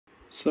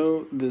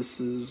So this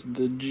is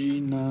the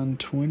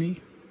G920,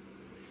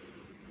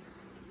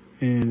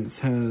 and it's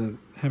having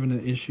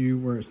an issue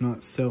where it's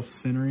not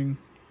self-centering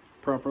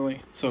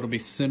properly. So it'll be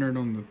centered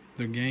on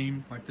the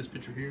game, like this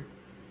picture here.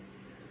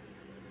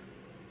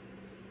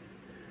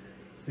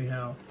 See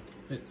how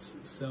it's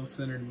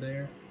self-centered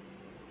there,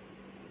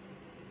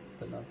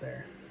 but not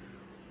there.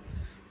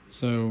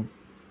 So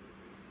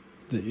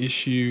the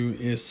issue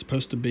is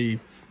supposed to be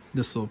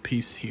this little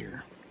piece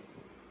here.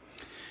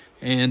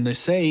 And they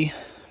say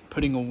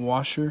putting a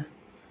washer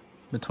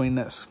between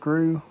that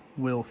screw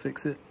will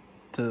fix it,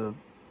 to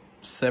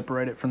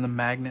separate it from the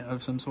magnet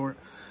of some sort.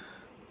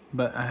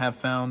 But I have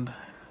found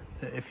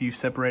that if you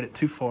separate it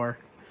too far,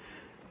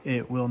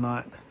 it will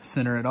not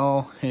center at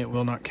all. It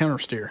will not counter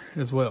steer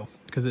as well,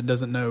 because it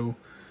doesn't know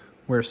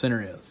where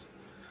center is.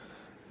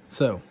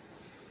 So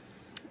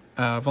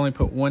I've only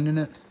put one in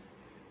it,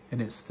 and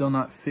it's still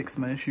not fixed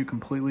my issue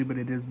completely, but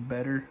it is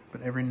better.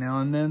 But every now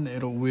and then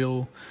it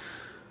will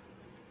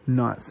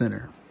not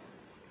center.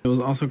 It was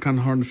also kind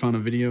of hard to find a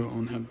video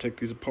on how to take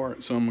these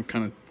apart, so I'm gonna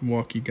kind of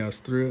walk you guys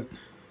through it.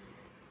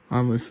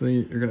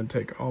 Obviously, you're gonna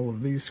take all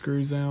of these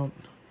screws out,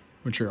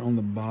 which are on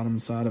the bottom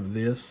side of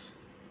this.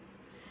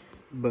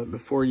 But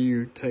before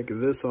you take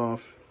this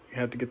off, you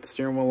have to get the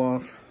steering wheel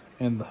off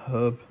and the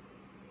hub.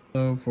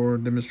 So for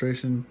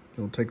demonstration,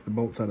 you'll take the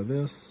bolts out of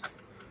this,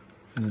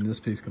 and then this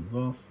piece comes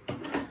off.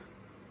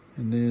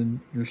 And then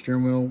your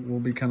steering wheel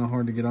will be kind of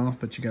hard to get off,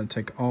 but you got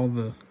to take all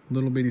the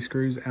little bitty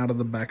screws out of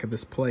the back of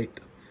this plate,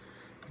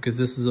 because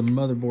this is a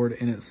motherboard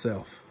in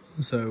itself.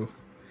 So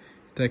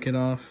take it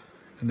off,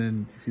 and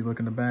then if you look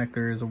in the back,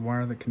 there is a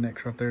wire that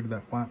connects right there to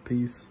that white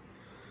piece.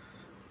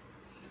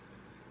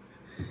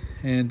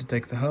 And to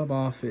take the hub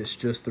off, it's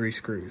just 3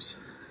 screws.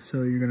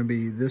 So you're going to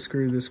be this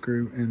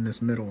screw, and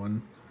this middle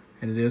one.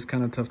 And it is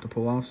kind of tough to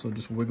pull off, so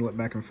just wiggle it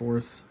back and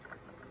forth,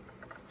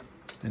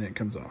 and it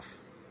comes off.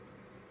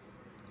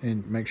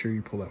 And make sure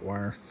you pull that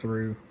wire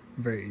through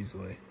very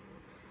easily.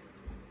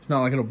 It's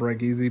not like it'll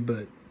break easy,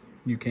 but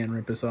you can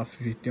rip this off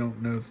if you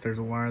don't know that there's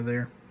a wire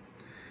there.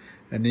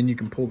 And then you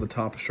can pull the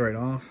top straight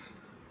off,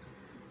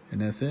 and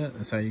that's it.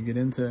 That's how you get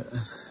into it.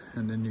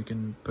 And then you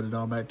can put it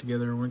all back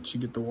together once you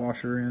get the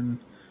washer in.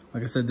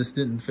 Like I said, this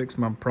didn't fix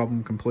my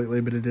problem completely,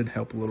 but it did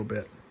help a little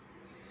bit.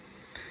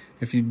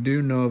 If you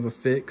do know of a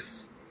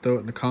fix, throw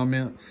it in the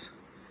comments.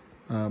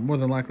 More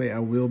than likely, I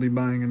will be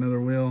buying another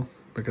wheel,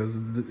 because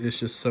it's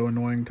just so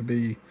annoying to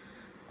be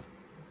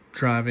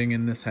driving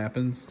and this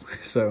happens.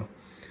 So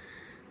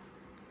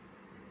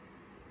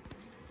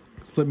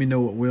let me know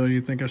what wheel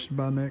you think I should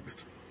buy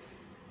next.